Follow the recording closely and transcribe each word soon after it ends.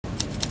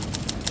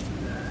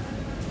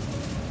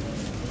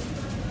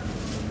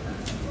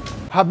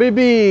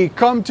Habibi,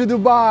 come to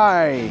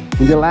Dubai!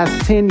 In the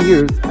last 10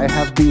 years, I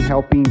have been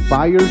helping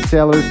buyers,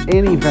 sellers,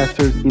 and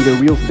investors in the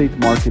real estate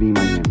market in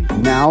Miami.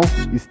 Now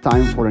it's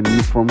time for a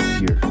new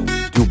frontier,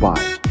 Dubai.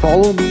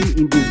 Follow me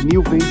in this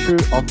new venture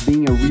of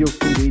being a real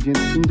estate agent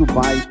in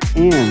Dubai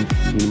and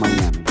in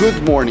Miami.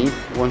 Good morning,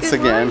 once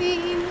again.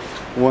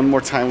 One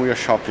more time we are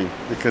shopping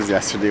because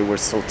yesterday we were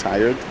so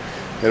tired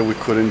that we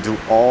couldn't do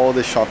all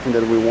the shopping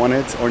that we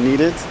wanted or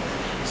needed.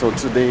 So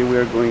today we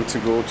are going to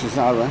go to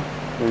Zara,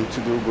 going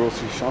to do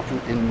grocery shopping,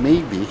 and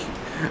maybe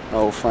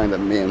I'll find a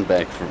man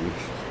bag for me.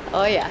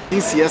 Oh yeah.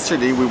 Since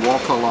yesterday we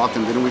walked a lot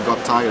and then we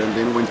got tired and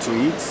then went to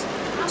eat.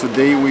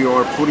 Today we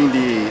are putting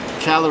the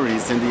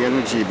calories and the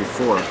energy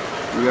before.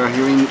 We are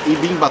here in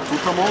Ibn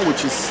Battuta Mall,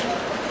 which is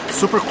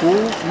super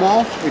cool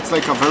mall. It's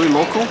like a very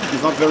local,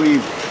 it's not very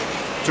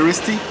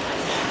touristy.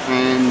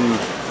 And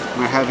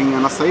we're having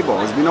an acai bowl.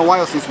 It's been a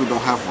while since we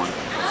don't have one.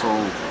 So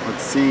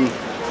let's see.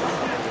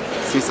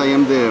 Since I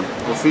am the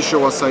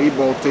official acai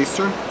bowl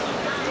taster.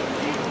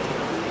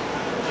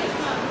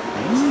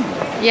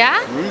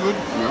 Yeah? Very good.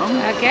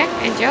 Yeah. Okay,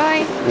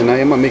 enjoy. And I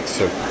am a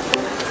mixer.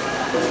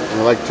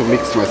 I like to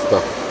mix my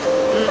stuff.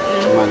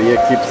 Maria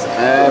keeps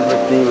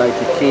everything like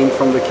it came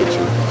from the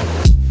kitchen.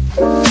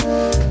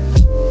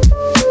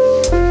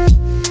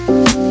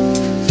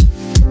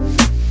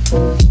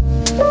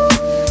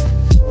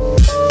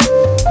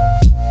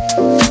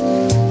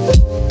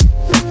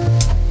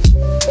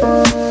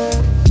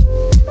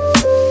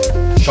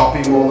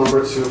 Shopping mall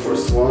number 2,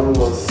 first one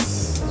was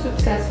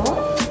Successful.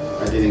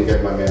 I didn't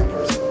get my man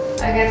purse.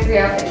 I got 3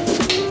 outfits.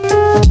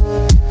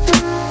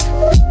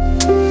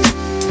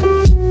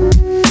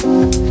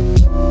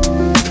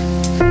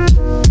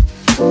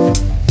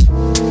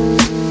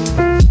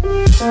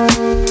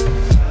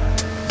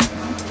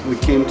 We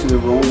came to the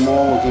wrong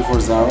mall looking for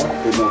Zara.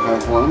 They don't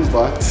have one,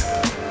 but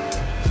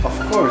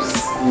of course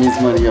Miss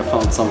Maria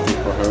found something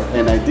for her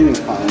and I didn't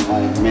find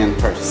my man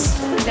purse.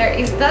 There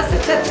is not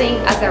such a thing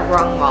as a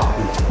wrong mall.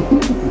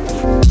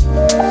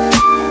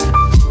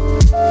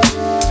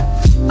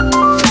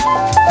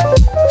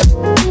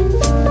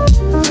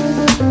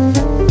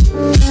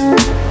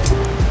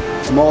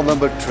 Mall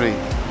number 3.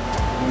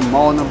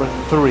 Mall number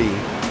 3.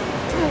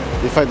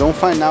 If I don't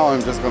find now,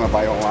 I'm just gonna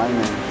buy online.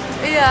 And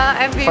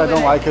Yeah, if I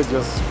don't like it,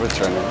 just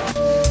return it.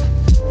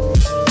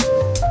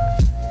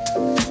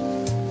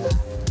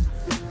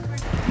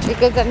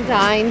 Because I'm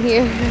dying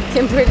here, I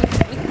can barely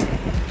speak.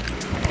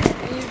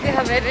 I used to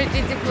have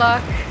energy to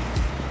vlog.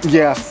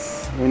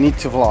 Yes, we need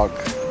to vlog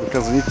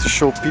because we need to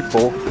show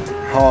people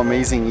how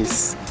amazing it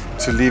is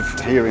to live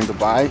here in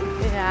Dubai.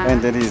 Yeah.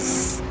 And that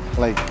is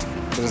like,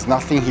 there's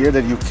nothing here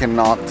that you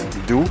cannot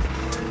do.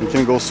 You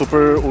can go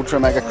super ultra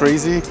mega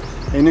crazy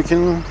and you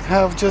can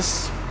have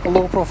just a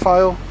low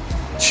profile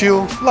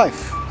chill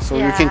life, so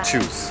you can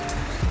choose.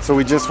 So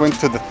we just went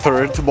to the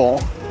 3rd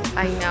mall.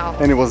 I know.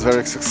 And it was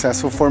very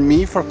successful for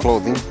me for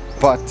clothing,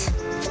 but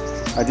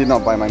I did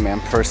not buy my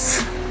man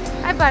purse.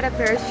 I bought a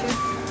pair of shoes.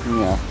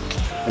 Yeah.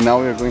 And now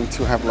we are going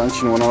to have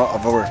lunch in one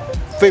of our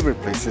favorite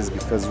places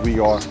because we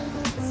are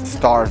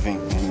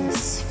starving and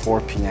it's 4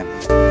 p.m.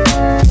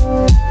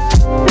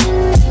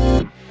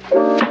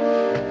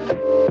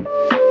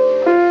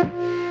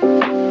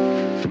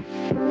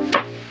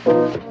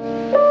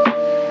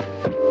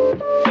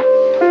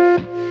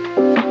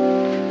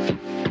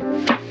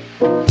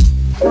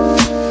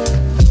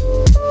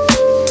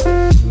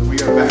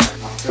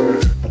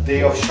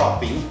 Of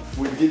shopping.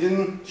 We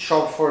didn't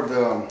shop for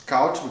the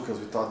couch because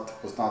we thought it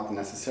was not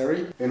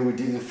necessary and we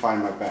didn't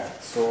find my bag,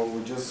 so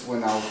we just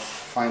went out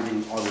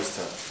finding other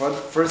stuff. But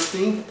first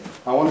thing,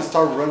 I want to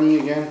start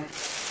running again.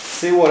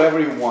 Say whatever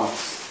you want.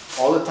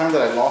 All the time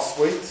that I lost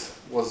weight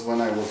was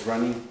when I was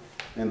running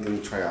and doing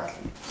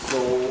triathlon. So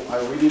I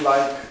really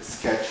like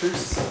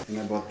Skechers and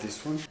I bought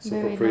this one.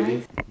 Super Very pretty.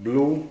 nice.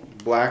 Blue,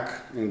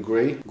 black and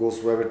gray. Goes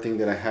with everything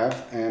that I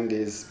have and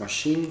is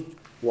machine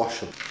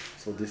washable.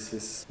 So this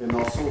is, and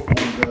also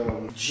on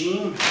the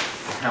jean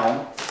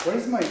helm. Where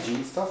is my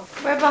jean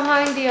stuff? We're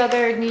behind the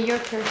other New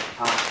Yorker.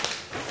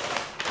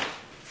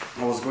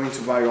 I was going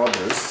to buy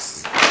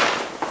others,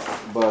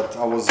 but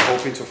I was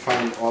hoping to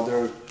find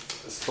other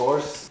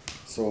stores.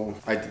 So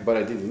but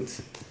I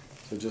didn't.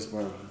 So just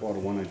bought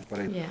one.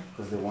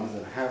 Because the ones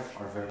that I have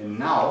are very.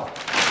 Now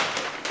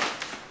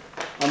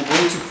I'm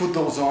going to put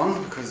those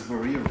on because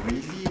Maria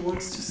really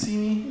wants to see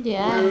me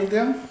wearing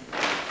them.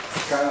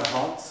 It's kind of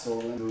hot, so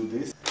let's do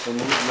this. So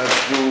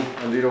let's do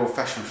a little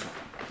fashion show.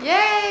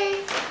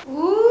 Yay!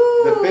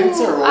 Ooh! The pants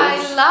are rose. I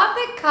love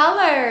the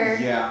color.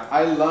 Yeah,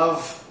 I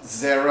love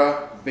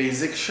Zara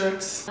basic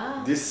shirts.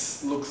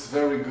 This looks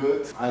very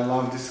good. I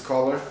love this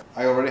color.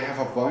 I already have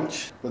a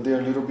bunch, but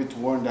they're a little bit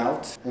worn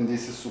out. And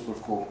this is super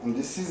cool. And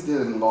this is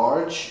the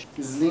large,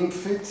 slim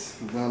fit.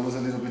 I'm gonna lose a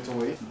little bit of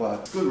weight, but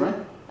it's good, right?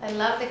 I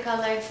love the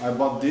color. I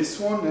bought this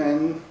one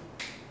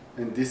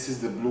and this is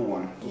the blue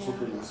one.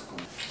 Super nice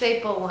color.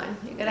 Staple one.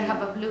 You gotta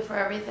have a blue for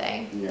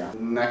everything. Yeah.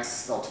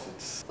 Next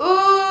outfits.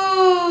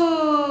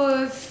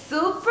 Ooh,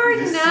 super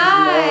This nice. is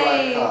more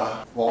like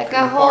a walk Like in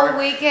a the whole park.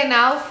 weekend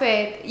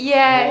outfit.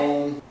 Yes.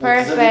 It's a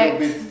Perfect.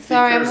 little bit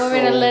Sorry, I'm thicker,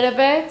 moving a so- little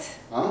bit.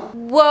 Huh?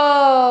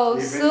 Whoa,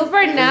 Even-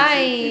 super even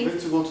nice. Even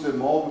to go to the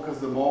mall, because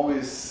the mall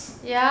is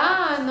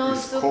Yeah, no,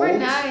 it's super cold.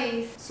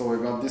 nice. So we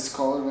got this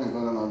color and I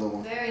got another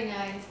one. Very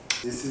nice.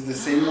 This is the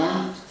same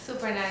one,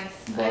 Super nice.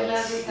 but I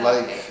love this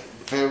like outfit.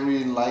 very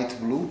light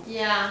blue.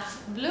 Yeah.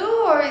 Blue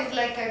or is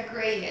like a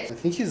grayish? I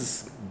think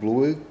it's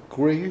blue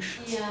grayish.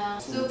 Yeah.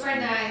 Super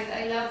nice.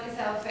 I love this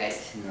outfit.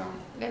 Yeah.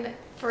 Gonna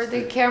for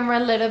the camera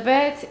a little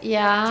bit.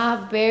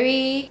 Yeah,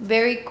 very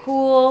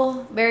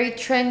cool, very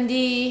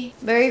trendy,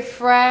 very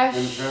fresh,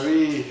 And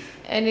very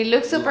and it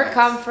looks super light.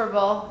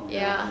 comfortable.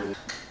 Yeah, really.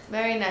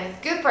 very nice.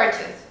 Good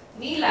purchase.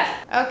 Mila.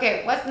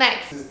 Okay, what's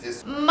next? This is this.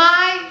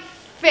 My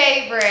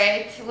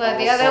favorite. Well,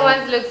 the other Also-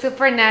 ones look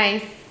super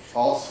nice.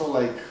 Also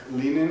like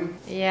linen,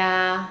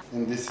 Yeah.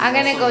 and this is I'm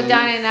gonna also go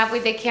down linen. and up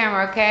with the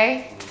camera, okay?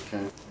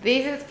 Okay.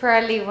 This is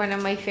probably one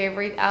of my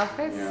favorite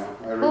outfits. Yeah,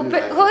 I Who, really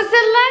like who it.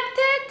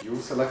 selected? You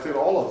selected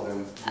all of them.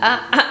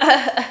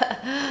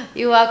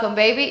 You're welcome,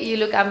 baby. You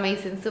look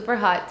amazing, super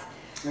hot.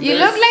 And You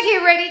there's- look like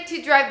you're ready to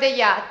drive the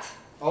yacht.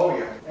 Oh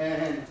yeah,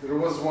 and there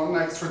was one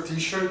extra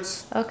t-shirt.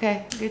 Okay,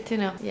 good to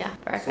know. Yeah,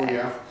 So perfect.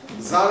 yeah,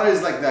 Zara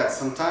is like that.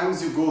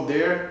 Sometimes you go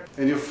there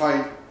and you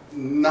find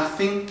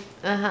nothing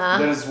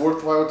that is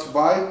worthwhile to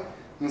buy,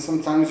 and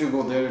sometimes you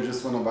go there and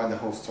just want to buy the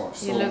whole store.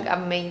 So You look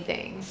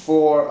amazing.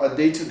 for a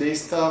day-to-day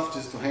stuff,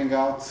 just to hang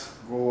out,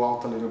 go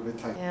out a little bit,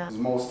 like Yeah.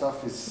 small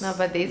stuff is. No,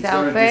 but this it's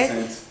very outfit,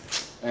 decent.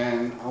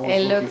 And I was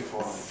It looking looks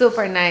for.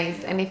 super nice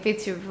and it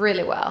fits you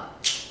really well.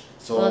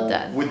 So well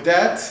done. with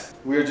that,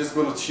 we're just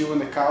gonna chill on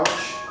the couch.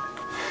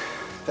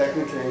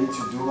 Technically, I need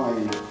to do my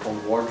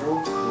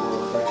wardrobe.